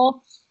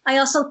helpful. I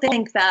also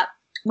think that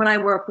when I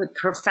work with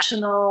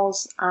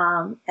professionals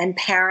and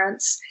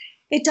parents,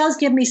 it does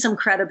give me some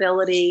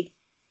credibility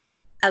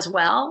as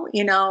well,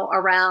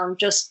 around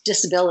just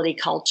disability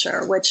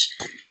culture, which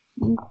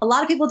a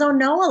lot of people don't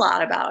know a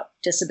lot about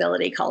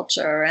disability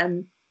culture.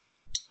 And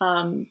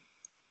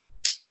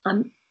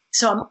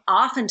so I'm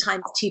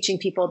oftentimes teaching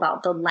people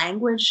about the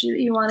language that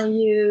you want to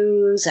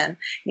use, and,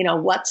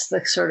 what's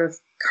the sort of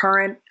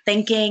current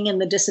thinking in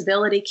the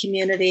disability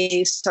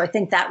community. So I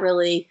think that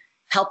really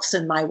helps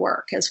in my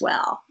work as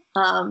well.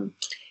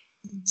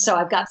 So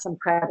I've got some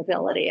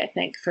credibility, I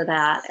think, for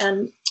that.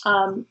 And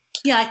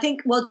I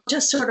think,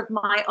 just sort of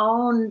my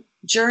own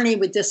journey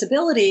with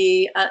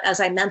disability, as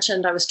I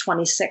mentioned, I was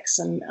 26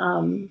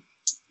 and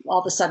all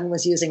of a sudden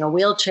was using a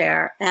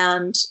wheelchair.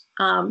 And,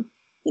 I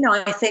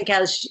think,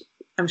 as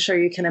I'm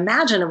sure you can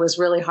imagine, it was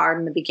really hard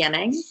in the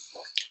beginning.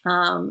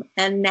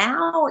 And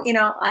now,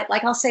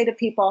 I'll say to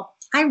people,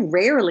 I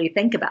rarely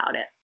think about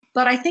it,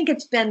 but I think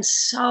it's been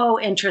so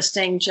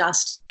interesting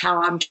just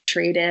how I'm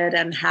treated,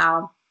 and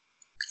how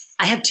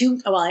I have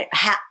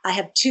I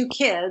have two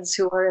kids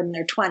who are in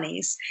their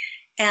 20s,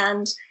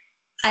 and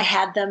I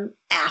had them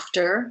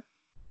after,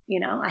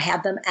 I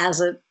had them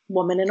as a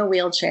woman in a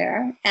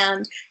wheelchair,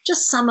 and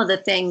just some of the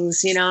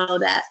things,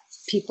 that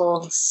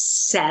people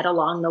said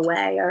along the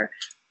way are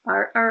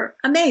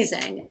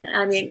amazing.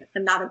 I mean,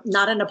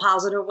 not in a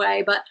positive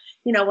way, but,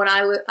 when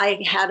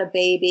I had a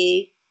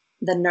baby,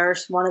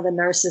 one of the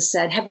nurses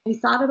said, "Have you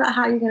thought about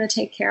how you're going to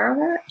take care of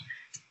it?"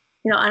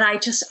 And I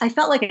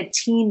felt like a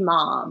teen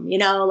mom,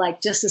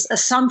 like just this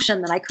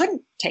assumption that I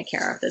couldn't take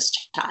care of this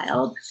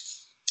child.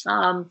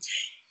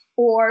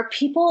 Or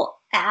people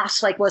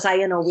ask, like, was I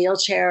in a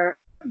wheelchair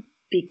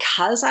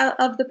because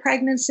of the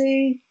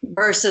pregnancy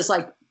versus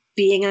like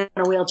being in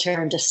a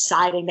wheelchair and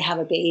deciding to have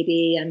a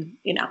baby. And,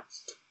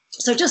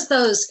 so just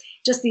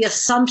the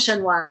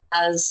assumption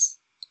was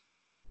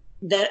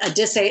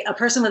that a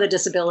person with a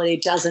disability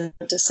doesn't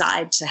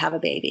decide to have a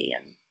baby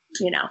and,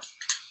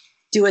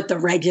 do it the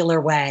regular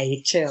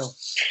way too.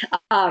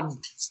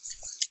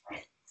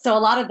 So a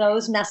lot of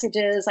those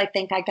messages I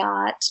think I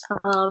got.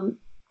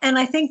 And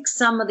I think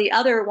some of the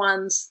other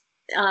ones,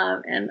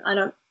 and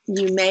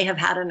you may have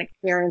had an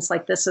experience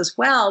like this as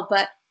well,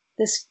 but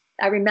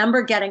I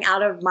remember getting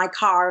out of my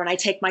car and I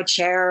take my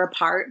chair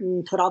apart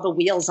and put all the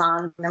wheels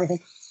on and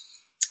everything.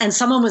 And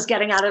someone was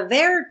getting out of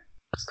their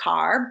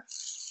car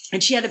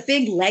and she had a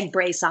big leg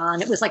brace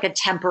on. It was like a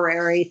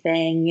temporary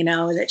thing,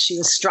 that she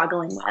was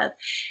struggling with.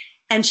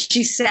 And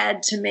she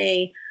said to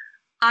me,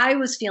 "I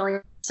was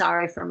feeling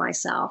sorry for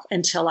myself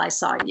until I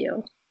saw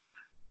you."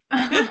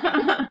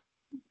 No.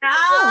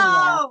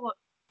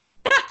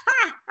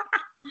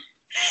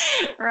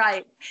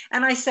 Right.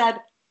 And I said,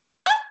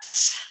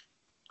 "What?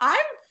 I'm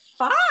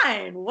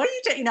fine. What are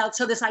you doing?"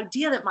 So this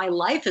idea that my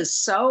life is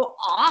so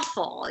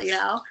awful,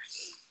 I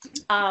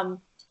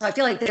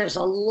feel like there's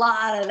a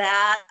lot of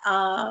that.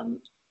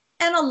 And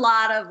a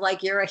lot of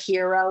like, you're a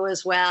hero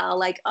as well.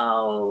 Like,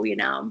 oh,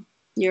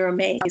 you're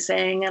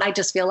amazing. And I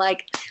just feel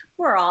like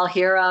we're all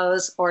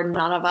heroes, or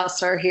none of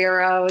us are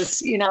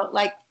heroes,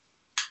 like,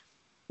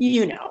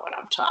 what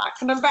I'm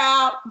talking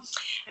about.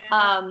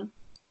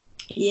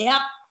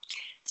 Yep.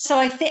 So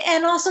I think,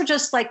 and also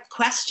just like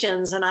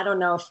questions, and I don't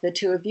know if the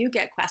two of you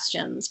get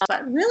questions,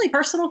 but really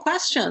personal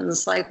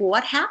questions, like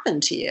what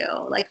happened to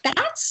you?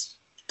 That's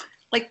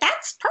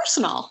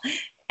personal.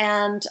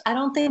 And I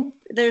don't think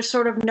there's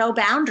sort of no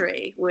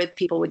boundary with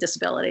people with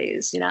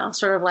disabilities,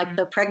 sort of like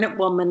the pregnant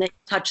woman that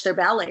touch their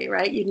belly,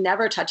 right? You'd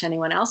never touch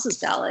anyone else's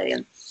belly.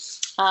 And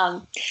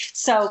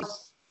so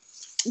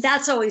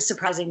that's always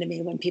surprising to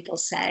me when people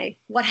say,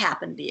 "What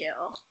happened to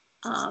you?"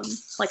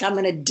 Like I'm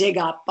going to dig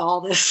up all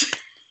this,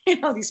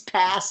 these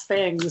past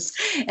things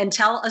and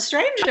tell a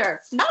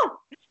stranger. No.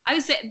 I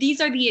would say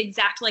these are the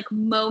exact like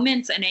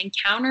moments and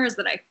encounters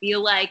that I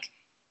feel like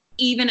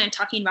even in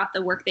talking about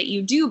the work that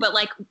you do, but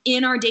like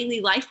in our daily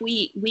life,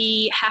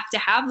 we have to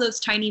have those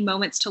tiny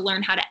moments to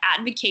learn how to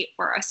advocate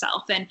for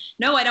ourselves. And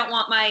no, I don't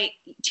want my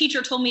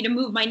teacher told me to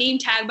move my name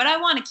tag, but I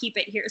want to keep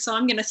it here. So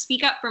I'm going to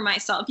speak up for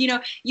myself. You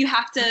know, you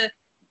have to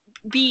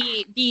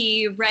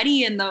be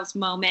ready in those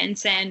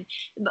moments.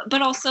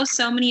 But also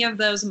so many of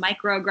those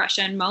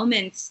microaggression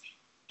moments,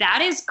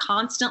 that is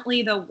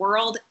constantly the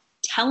world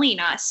telling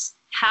us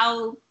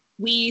how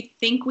we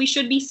think we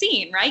should be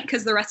seen, right?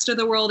 Because the rest of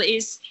the world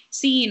is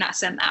seeing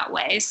us in that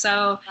way.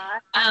 So,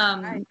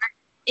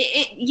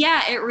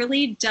 it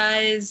really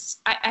does.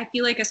 I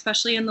feel like,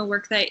 especially in the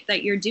work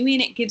that you're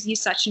doing, it gives you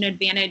such an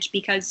advantage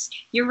because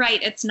you're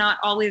right. It's not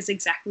always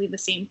exactly the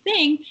same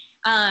thing.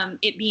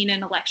 It being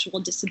intellectual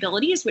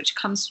disabilities, which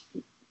comes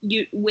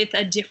with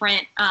a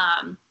different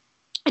kind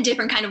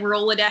of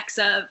Rolodex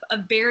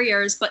of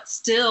barriers, but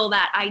still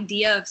that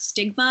idea of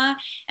stigma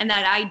and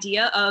that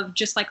idea of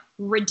just like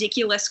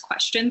ridiculous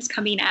questions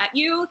coming at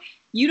you.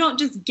 You don't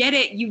just get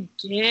it, you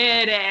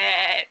get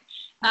it.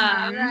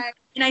 Right.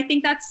 And I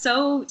think that's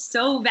so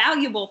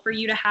valuable for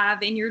you to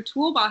have in your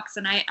toolbox.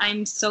 And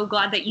I'm so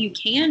glad that you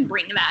can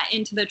bring that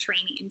into the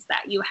trainings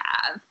that you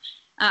have.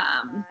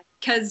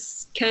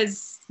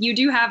 Because you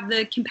do have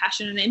the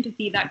compassion and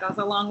empathy that goes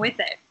along with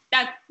it.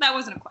 That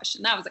wasn't a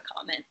question. That was a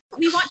comment.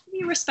 We want to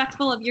be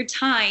respectful of your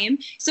time.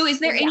 So is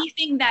there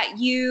anything that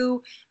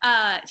you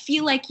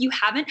feel like you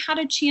haven't had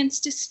a chance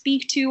to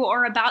speak to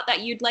or about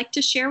that you'd like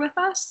to share with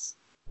us?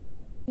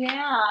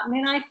 Yeah, I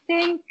mean, I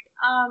think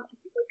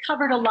we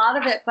covered a lot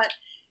of it, but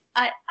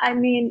I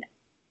mean,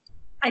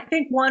 I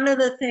think one of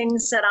the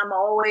things that I'm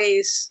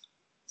always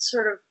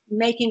sort of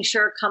making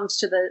sure comes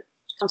to the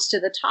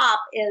top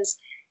is,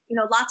 you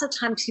know, lots of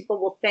times people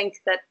will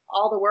think that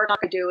all the work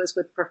I do is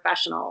with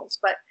professionals,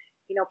 but,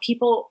 you know,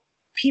 people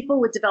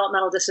with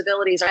developmental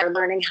disabilities are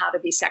learning how to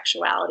be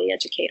sexuality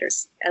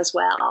educators as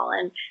well.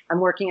 And I'm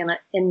working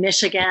in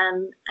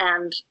Michigan,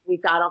 and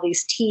we've got all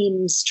these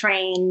teams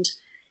trained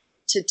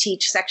to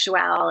teach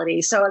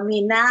sexuality. So, I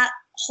mean, that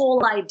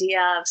whole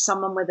idea of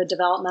someone with a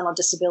developmental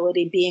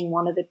disability being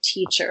one of the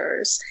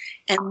teachers,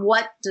 and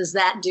what does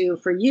that do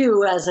for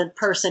you as a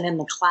person in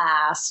the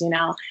class, you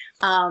know?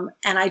 And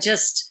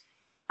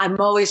I'm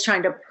always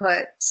trying to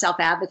put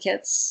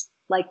self-advocates,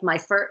 like my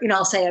first, you know,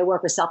 I'll say I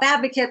work with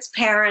self-advocates,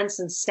 parents,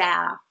 and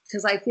staff,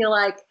 because I feel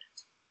like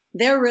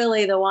they're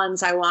really the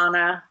ones I want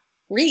to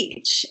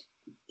reach,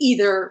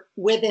 either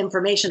with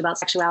information about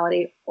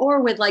sexuality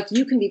or with, like,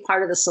 you can be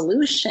part of the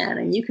solution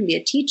and you can be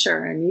a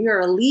teacher and you're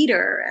a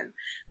leader. And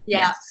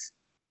yes.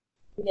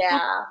 Yeah.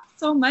 Well,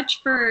 so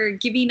much for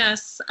giving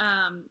us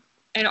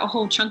and a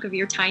whole chunk of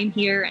your time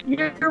here.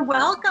 You're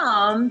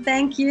welcome.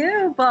 Thank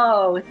you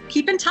both.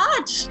 Keep in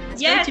touch.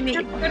 It's great to meet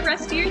you. Good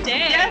rest of your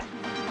day. Yes.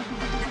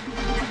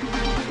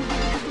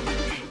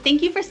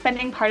 Thank you for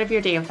spending part of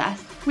your day with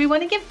us. We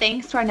want to give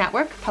thanks to our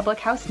network, Public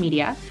House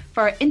Media,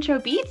 for our intro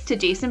beats to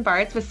Jason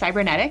Bartz with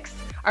Cybernetics.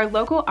 Our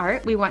logo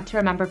art, we want to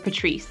remember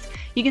Patrice.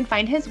 You can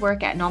find his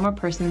work at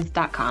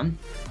normalpersons.com.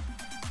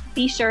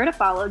 Be sure to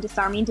follow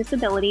Disarming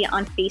Disability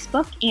on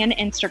Facebook and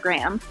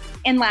Instagram.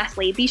 And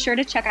lastly, be sure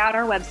to check out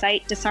our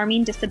website,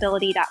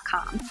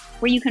 disarmingdisability.com,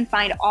 where you can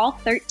find all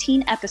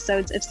 13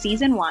 episodes of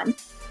Season 1,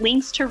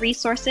 links to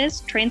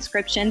resources,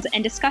 transcriptions,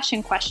 and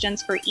discussion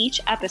questions for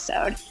each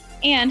episode.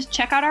 And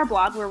check out our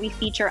blog where we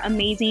feature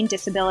amazing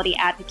disability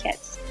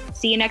advocates.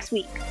 See you next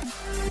week.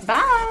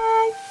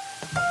 Bye!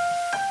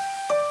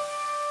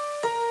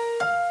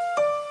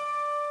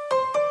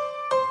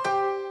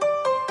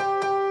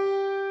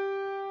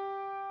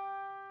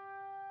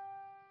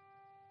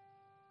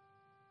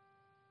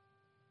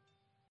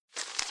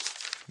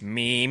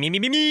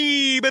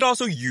 Me, but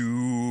also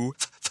you.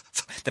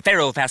 The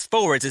Pharaoh fast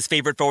forwards his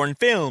favorite foreign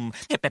film,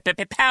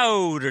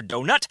 Powder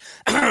Donut.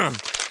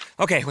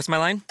 Okay, what's my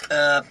line?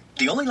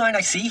 The only line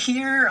I see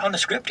here on the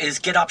script is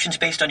get options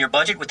based on your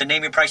budget with the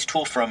Name Your Price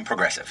tool from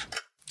Progressive.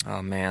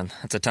 Oh man,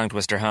 that's a tongue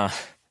twister, huh?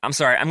 I'm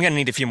sorry, I'm gonna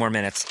need a few more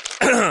minutes.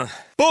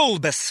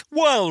 Bulbous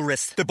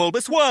Walrus, the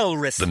Bulbous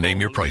Walrus. The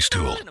Name Your Price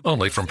tool,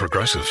 only from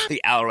Progressive.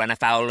 The owl ran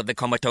afoul of the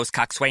comatose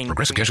coxswain.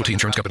 Progressive Casualty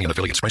Insurance Company and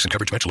affiliates. Price and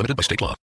coverage match limited by state law.